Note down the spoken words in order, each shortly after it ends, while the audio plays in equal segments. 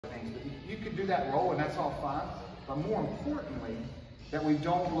could do that roll and that's all fine, but more importantly, that we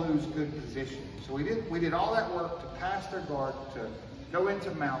don't lose good position. So we did all that work to pass their guard, to go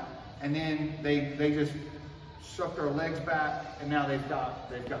into mount, and then they just suck their legs back, and now they've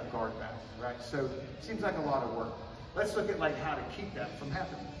got guard back, right? So it seems like a lot of work. Let's look at like how to keep that from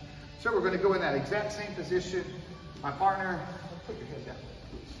happening. So we're going to go in that exact same position. My partner, put your head down,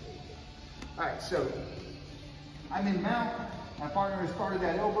 please. All right, so I'm in mount. My partner has started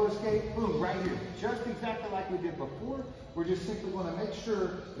that elbow escape. Boom, right here. Just exactly like we did before. We're just simply going to make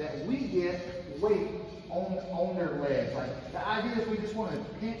sure that we get weight on their legs. Like the idea is we just want to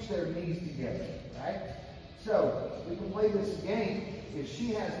pinch their knees together, right? So we can play this game. If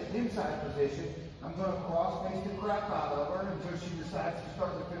she has the inside position, I'm going to cross face the crap out of her until she decides to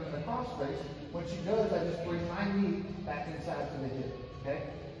start to fit in the cross face. When she does, I just bring my knee back inside to the hip, okay?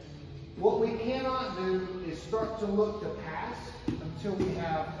 What we cannot do is start to look to pass until we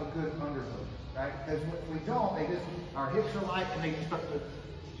have a good underhook, right? Because if we don't, our hips are light and they just start to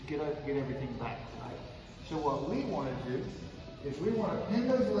get everything back, right? So what we want to do is we want to pin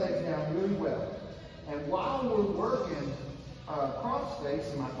those legs down really well. And while we're working cross face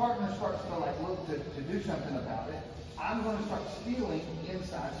and my partner starts to like look to do something about it, I'm going to start stealing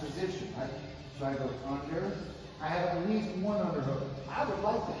inside position, right? So I go under. I have at least one underhook. I would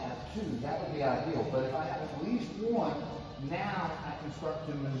like to have two, that would be ideal. But if I have at least one, now I can start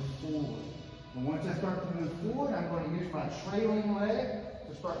to move forward. And once I start to move forward, I'm going to use my trailing leg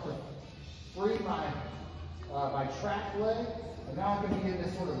to start to free my track leg. And now I'm going to get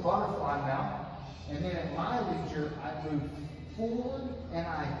this sort of butterfly mount. And then at my leisure, I move forward and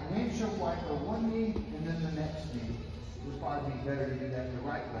I windshield wiper one knee and then the next knee. It would probably be better to do that the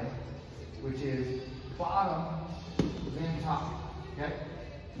right way, which is bottom, then top, okay?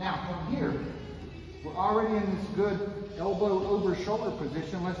 Now from here, we're already in this good elbow over shoulder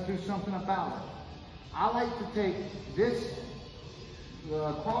position. Let's do something about it. I like to take this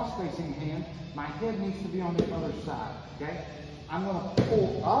cross-facing hand. My head needs to be on the other side, okay? I'm gonna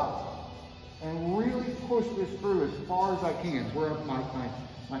pull up and really push this through as far as I can, where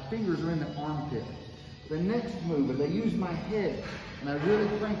my fingers are in the armpit. The next move is I use my head and I really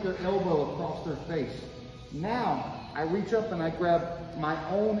crank their elbow across their face. Now, I reach up and I grab my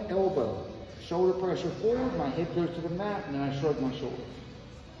own elbow. Shoulder pressure forward, my head goes to the mat, and then I shrug my shoulders.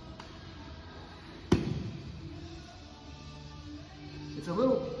 It's a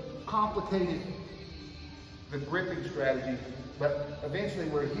little complicated, the gripping strategy, but eventually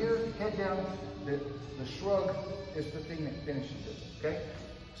we're here, head down, the shrug is the thing that finishes it, okay?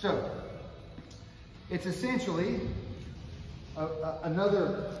 So, it's essentially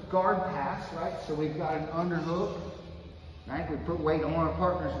another guard pass, right? So we've got an underhook, right? We put weight on our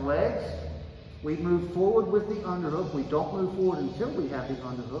partner's legs. We move forward with the underhook. We don't move forward until we have the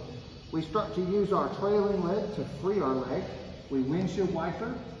underhook. We start to use our trailing leg to free our leg. We windshield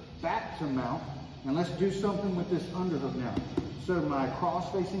wiper, back to mount, and let's do something with this underhook now. So my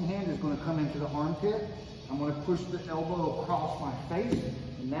cross-facing hand is going to come into the armpit. I'm going to push the elbow across my face,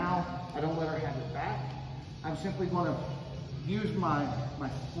 and now I don't let her have it back. I'm simply going to use my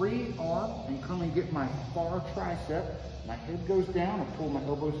free arm and come and get my far tricep. My head goes down, I pull my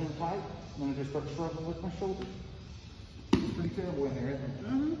elbows in tight, and then I just start shrugging with my shoulders. It's pretty terrible in there, isn't it?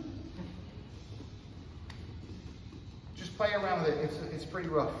 Mm-hmm. Just play around with it. It's pretty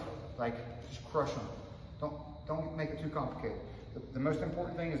rough. Like, just crush them. Don't make it too complicated. The most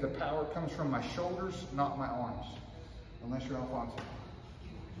important thing is the power comes from my shoulders, not my arms. Unless you're Alfonso.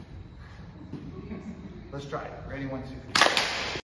 Let's try it. Ready, 1, 2.